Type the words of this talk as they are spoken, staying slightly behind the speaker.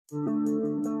Good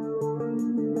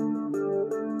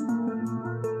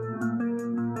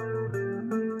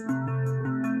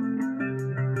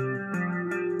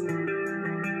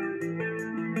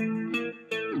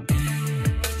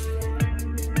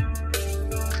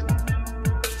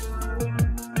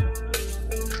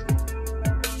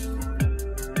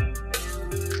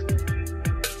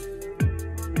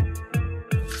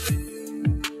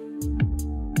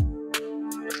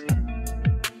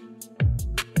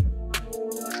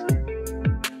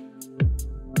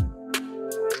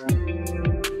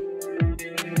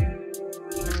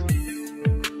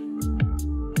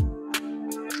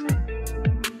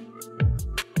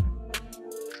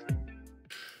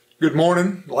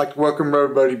morning. I'd like to welcome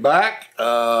everybody back.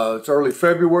 It's early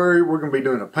February. We're going to be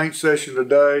doing a paint session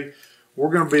today. We're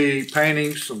going to be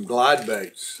painting some glide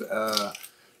baits.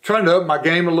 Trying to up my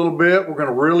game a little bit. We're going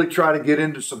to really try to get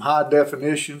into some high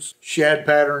definitions, shad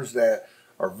patterns that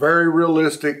are very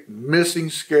realistic,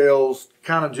 missing scales,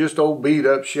 kind of just old beat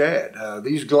up shad.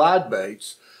 These glide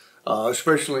baits,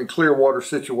 especially in clear water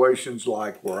situations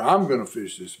like where I'm going to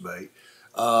fish this bait,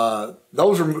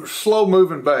 those are slow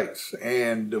moving baits,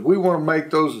 and we want to make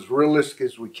those as realistic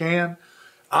as we can.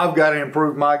 I've got to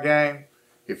improve my game.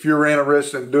 If you're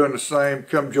interested in doing the same,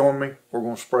 come join me. We're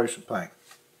going to spray some paint.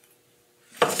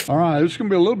 All right, this is going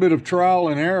to be a little bit of trial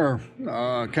and error,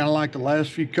 kind of like the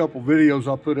last few couple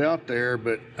videos I put out there,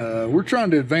 but we're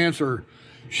trying to advance our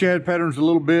shad patterns a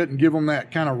little bit and give them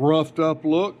that kind of roughed up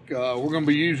look. We're going to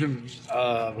be using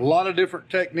a lot of different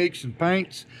techniques and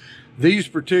paints. These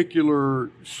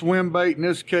particular swim bait, in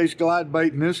this case, glide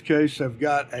bait, in this case, have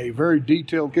got a very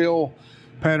detailed scale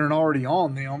pattern already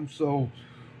on them. So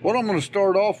what I'm going to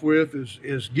start off with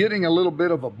is getting a little bit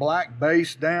of a black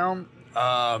base down.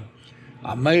 I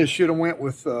may have should have went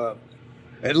with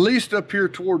at least up here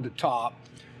toward the top.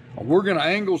 We're going to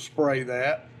angle spray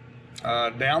that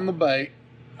down the bait.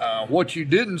 What you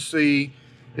didn't see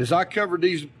is I covered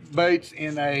these baits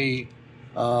in a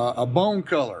bone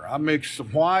color. I mixed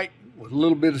some white with a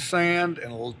little bit of sand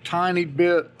and a little tiny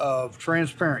bit of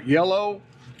transparent yellow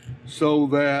so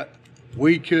that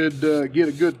we could get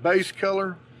a good base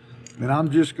color. And I'm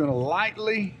just going to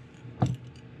lightly,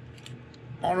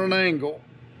 on an angle,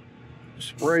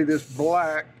 spray this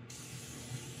black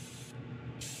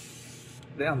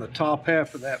down the top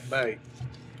half of that bait.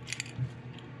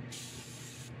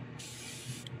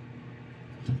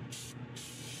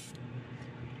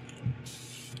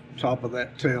 Top of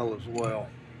that tail as well.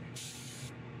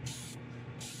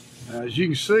 Now, as you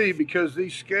can see, because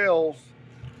these scales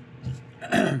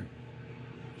are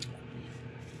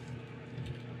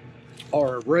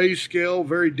a raised scale,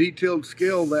 very detailed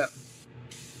scale that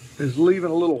is leaving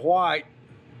a little white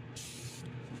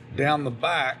down the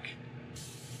back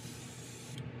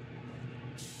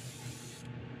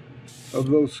of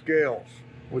those scales,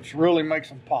 which really makes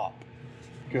them pop.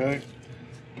 Okay,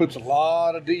 puts a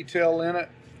lot of detail in it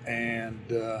and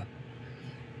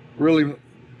really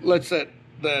lets that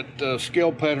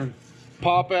scale pattern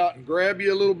pop out and grab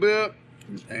you a little bit,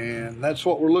 and that's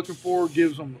what we're looking for.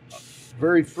 Gives them a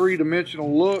very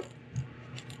three-dimensional look.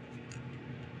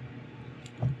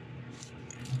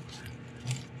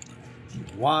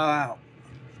 Wow.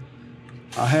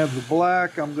 I have the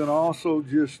black. I'm going to also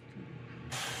just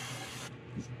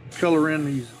color in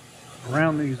these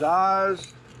around these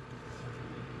eyes.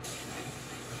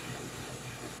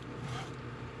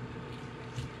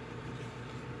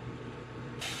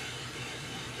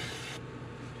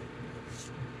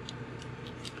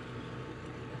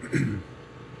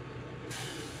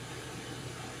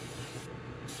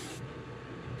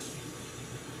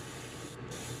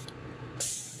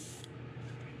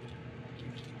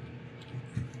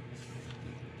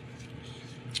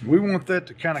 We want that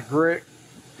to kind of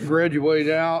graduate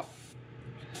out.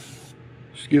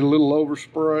 Just get a little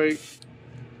overspray.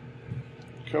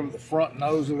 Cover the front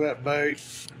nose of that bait.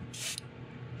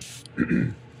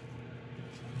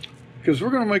 Because we're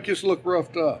going to make this look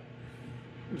roughed up.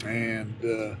 And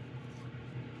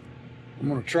I'm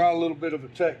going to try a little bit of a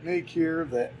technique here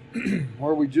that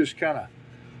where we just kind of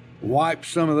wipe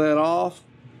some of that off.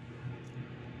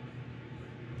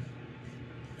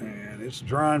 And it's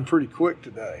drying pretty quick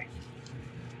today.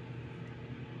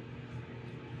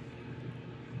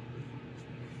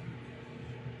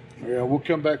 Yeah, we'll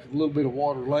come back with a little bit of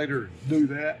water later and do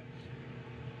that.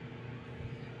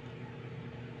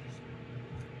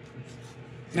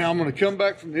 Now I'm going to come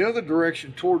back from the other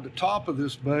direction toward the top of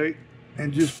this bait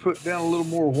and just put down a little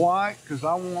more white because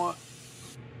I want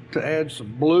to add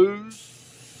some blues.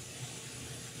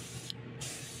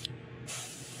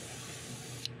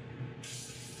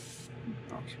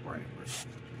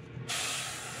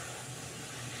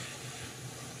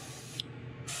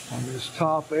 on this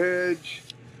top edge.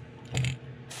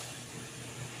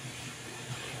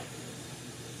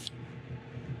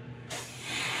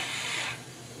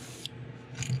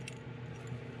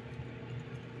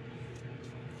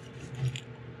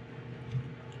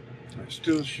 It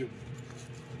still should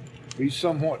be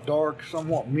somewhat dark,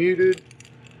 somewhat muted.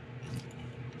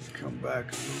 Come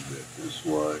back a little bit this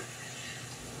way.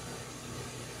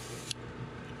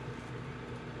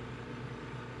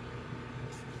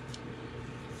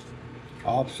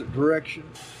 Opposite direction.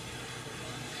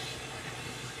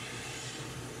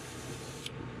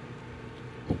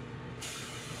 You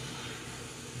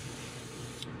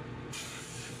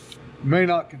may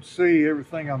not can see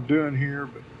everything I'm doing here,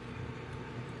 but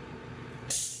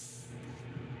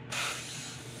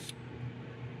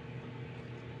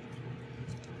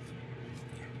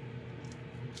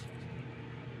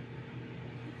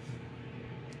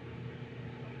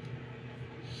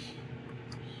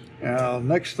now,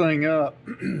 next thing up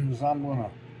is I'm going to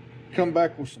come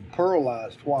back with some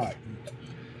pearlized white.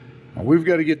 Now, we've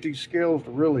got to get these scales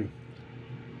to really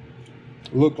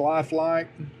look lifelike.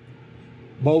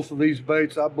 Both of these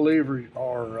baits, I believe,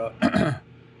 are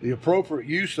the appropriate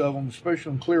use of them,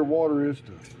 especially in clear water,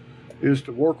 is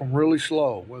to work them really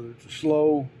slow. Whether it's a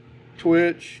slow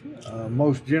twitch,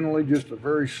 most generally just a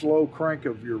very slow crank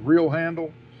of your reel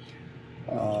handle,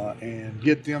 and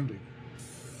get them to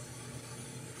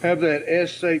have that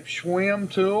S-shaped swim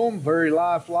to them, very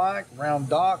lifelike, around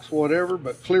docks, whatever,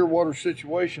 but clear water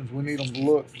situations, we need them to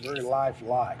look very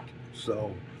lifelike.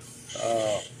 So,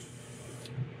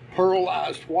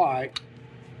 pearlized white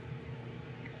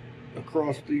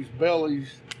across these bellies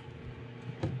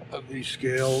of these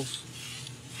scales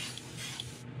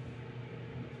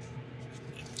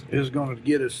is going to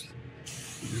get us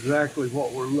exactly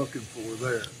what we're looking for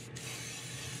there.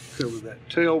 Cover that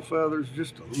tail feathers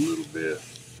just a little bit.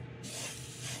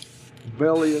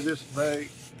 Belly of this bait.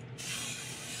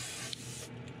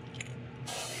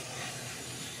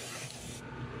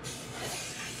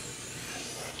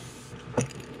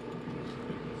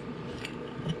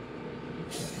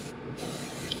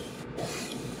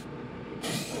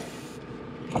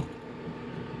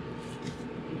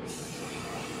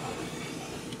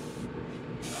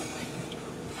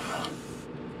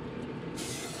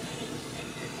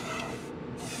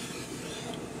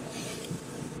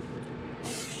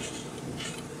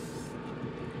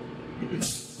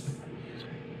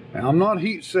 Now, I'm not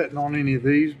heat setting on any of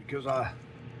these because I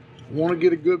want to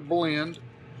get a good blend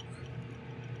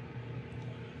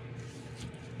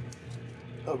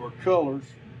of our colors.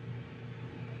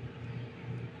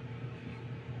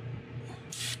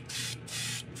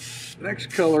 Next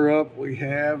color up we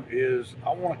have is,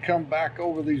 I want to come back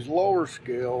over these lower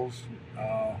scales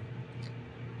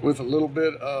with a little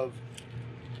bit of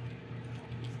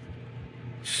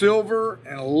silver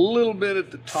and a little bit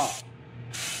at the top.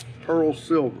 Pearl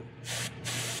silver.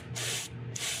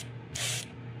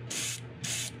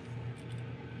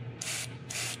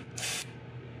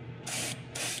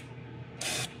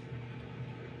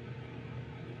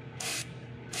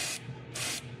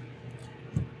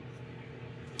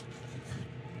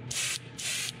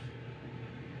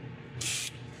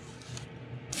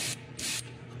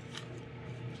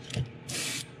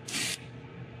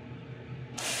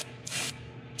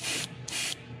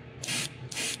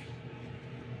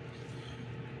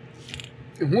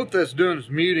 And what that's doing is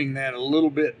muting that a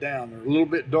little bit down. They're a little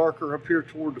bit darker up here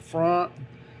toward the front,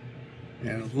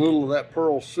 and a little of that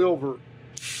pearl silver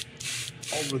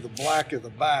over the black of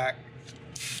the back.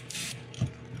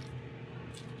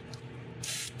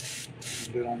 A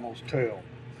bit on those tails.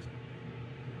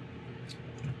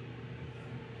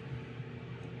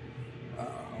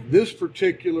 This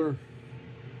particular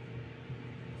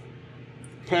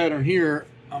pattern here,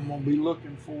 I'm going to be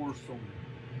looking for some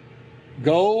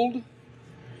gold.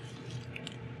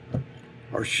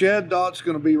 Our shed dot's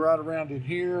going to be right around in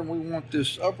here, and we want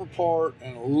this upper part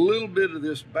and a little bit of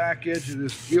this back edge of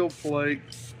this gill plate.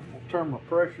 I'm going to turn my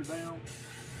pressure down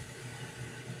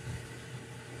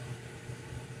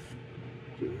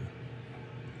to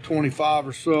 25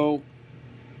 or so.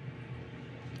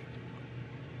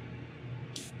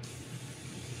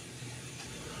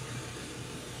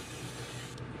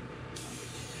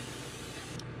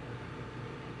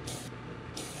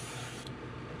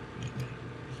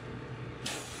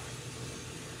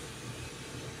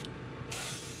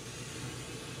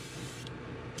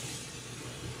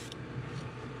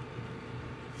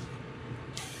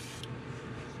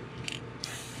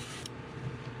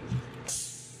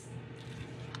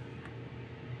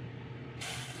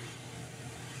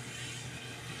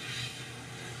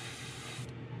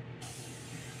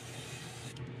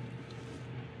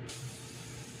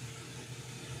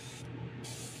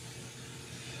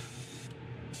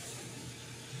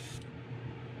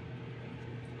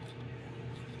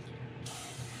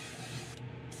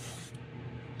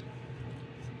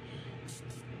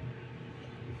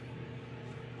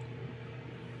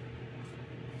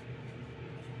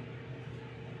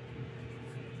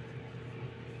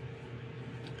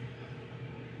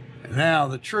 Now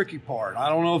the tricky part, I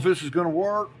don't know if this is going to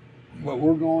work, but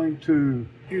we're going to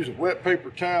use a wet paper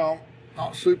towel,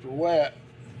 not super wet,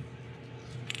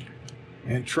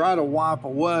 and try to wipe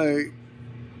away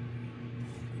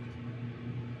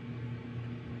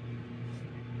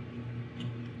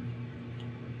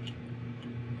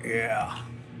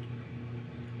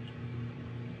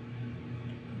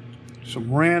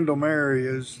some random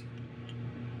areas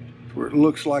where it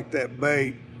looks like that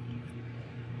bait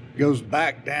goes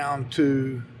back down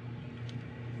to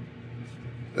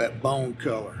that bone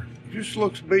color. It just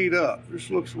looks beat up, just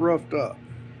looks roughed up.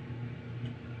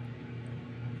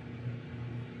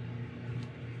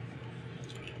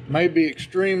 May be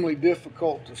extremely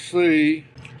difficult to see,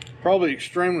 probably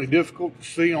extremely difficult to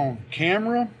see on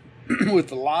camera with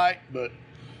the light, but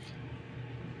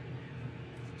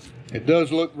it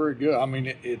does look very good. I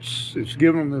mean, it's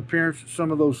giving them the appearance that some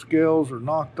of those scales are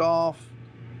knocked off.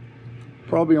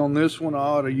 Probably on this one I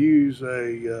ought to use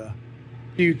a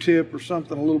Q-tip or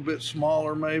something a little bit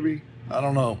smaller maybe. I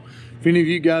don't know. If any of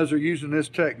you guys are using this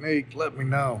technique, let me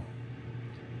know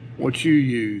what you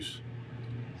use.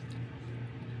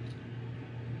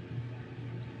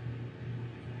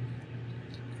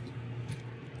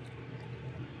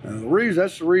 And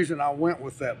that's the reason I went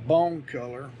with that bone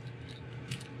color,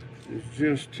 is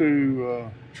just to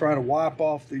try to wipe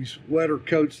off these wetter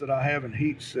coats that I have in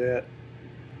heat set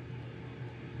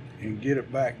and get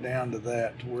it back down to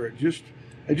that, to where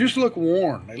they just look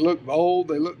worn. They look old,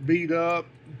 they look beat up,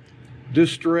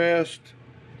 distressed.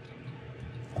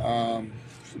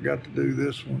 Forgot to do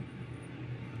this one.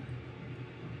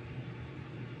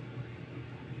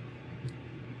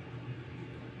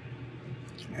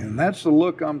 And that's the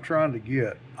look I'm trying to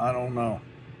get. I don't know.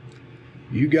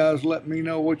 You guys let me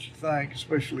know what you think,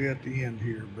 especially at the end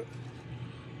here. But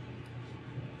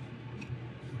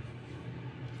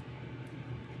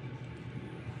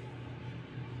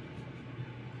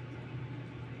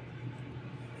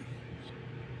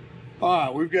all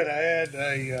right, we've got to add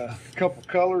a couple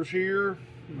colors here.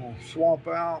 I'm going to swap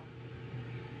out.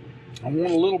 I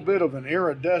want a little bit of an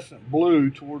iridescent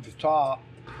blue toward the top.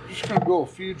 Just going to go a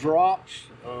few drops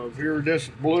of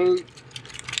iridescent blue,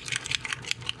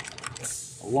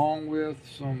 along with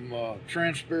some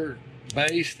transparent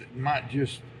base that might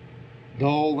just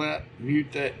dull that,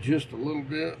 mute that just a little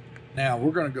bit. Now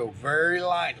we're going to go very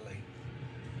lightly.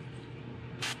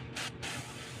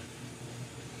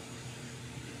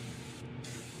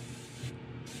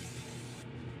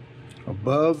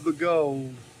 Above the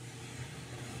gold.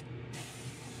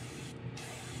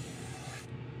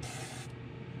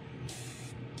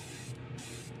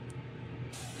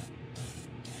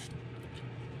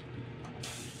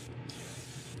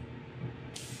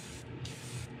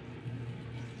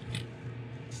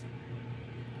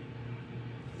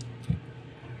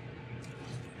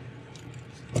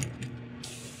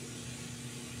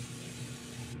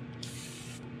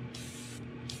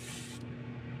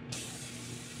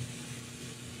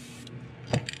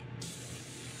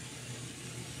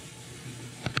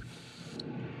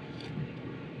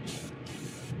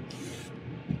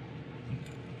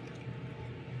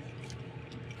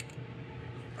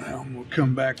 I'm going to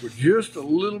come back with just a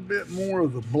little bit more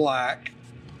of the black.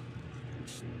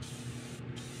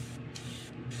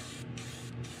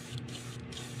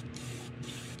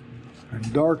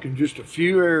 And darken just a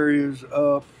few areas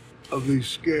up of these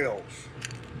scales.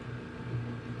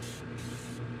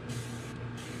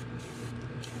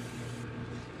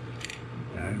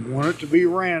 And want it to be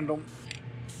random,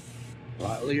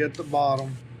 lightly at the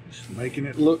bottom, just making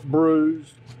it look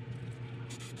bruised.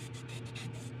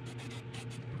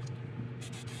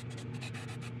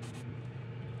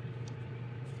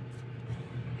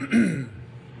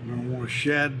 I'm going to want a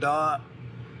shad dot.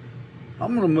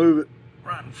 I'm going to move it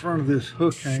right in front of this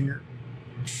hook hanger.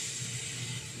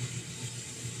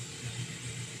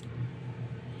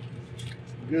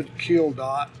 Good kill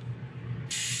dot.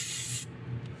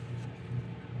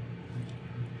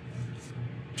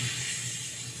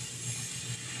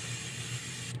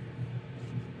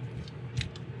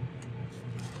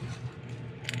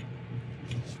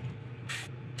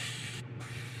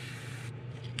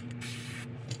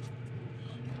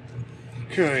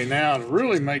 Okay, now to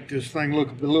really make this thing look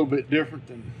a little bit different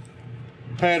than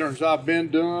patterns I've been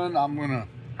doing, I'm going to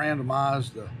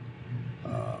randomize the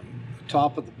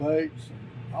top of the baits.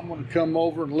 I'm going to come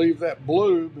over and leave that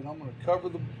blue, but I'm going to cover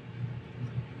the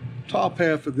top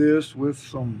half of this with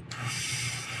some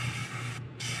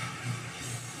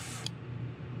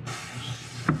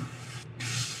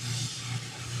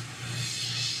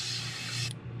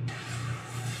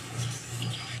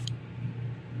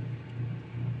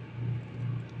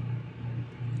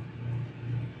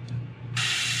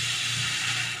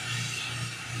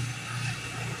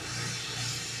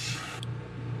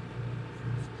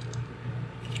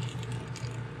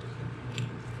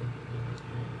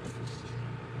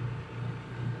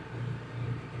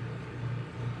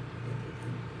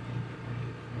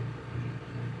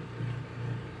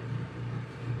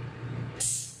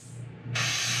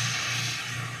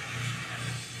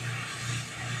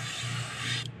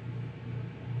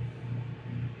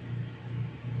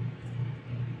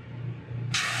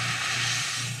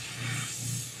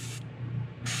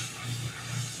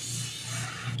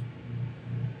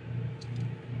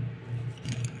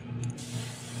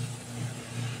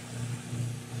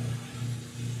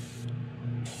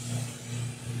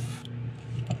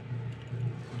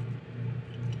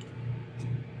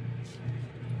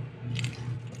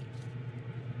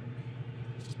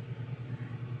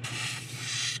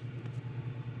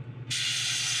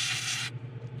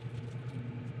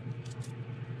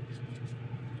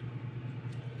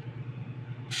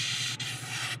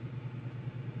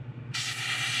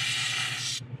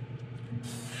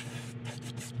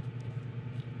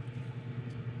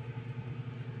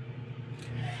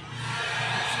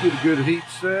Get a good heat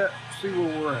set, see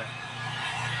where we're at.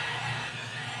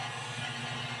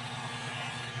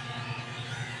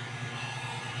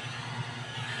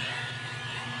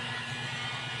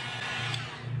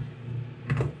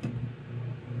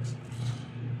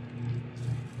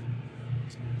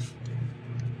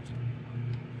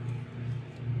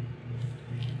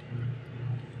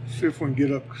 See if we can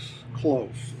get up close.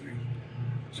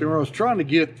 See where I was trying to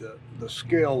get the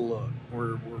scale look.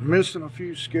 We're missing a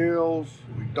few scales.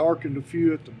 We darkened a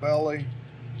few at the belly.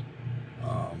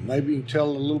 Maybe you can tell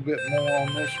a little bit more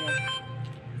on this one.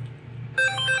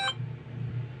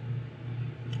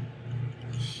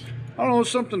 I don't know,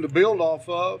 something to build off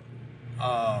of.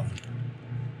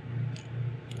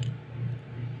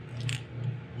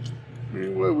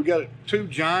 Anyway, we got 2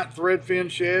 giant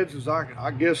Threadfin sheds, as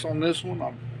I guess on this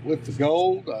one. With the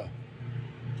gold.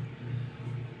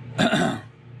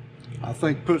 I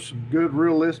think put some good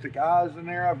realistic eyes in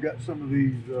there. I've got some of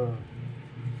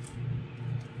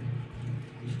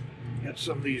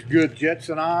these good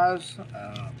Jetson eyes,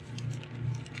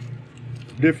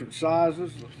 different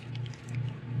sizes.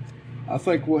 I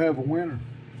think we'll have a winner.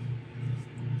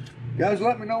 Guys,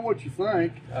 let me know what you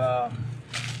think.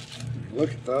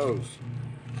 Look at those.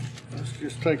 Let's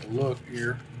just take a look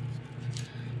here.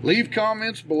 Leave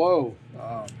comments below.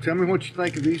 Tell me what you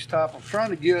think of these type. I'm trying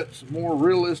to get some more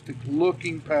realistic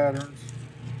looking patterns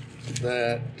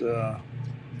that, oh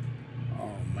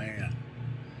man.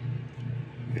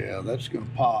 Yeah, that's gonna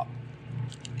pop.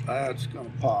 That's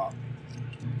gonna pop.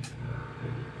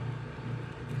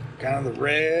 Kind of the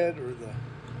red or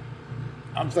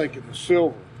I'm thinking the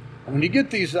silver. And when you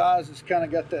get these eyes, it's kind of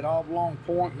got that oblong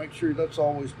point. Make sure that's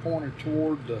always pointed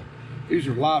toward these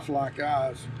are lifelike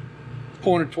eyes.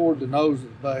 Pointed toward the nose of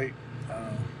the bait.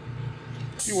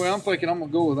 Anyway, I'm thinking I'm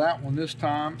gonna go with that one this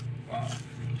time.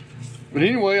 But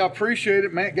anyway, I appreciate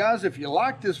it, man. Guys, if you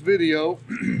like this video,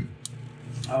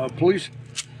 please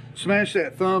smash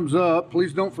that thumbs up.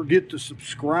 Please don't forget to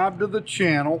subscribe to the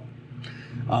channel.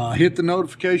 Hit the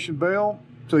notification bell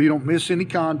so you don't miss any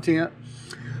content.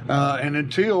 And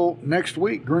until next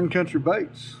week, Green Country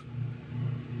Baits,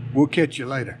 we'll catch you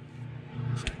later.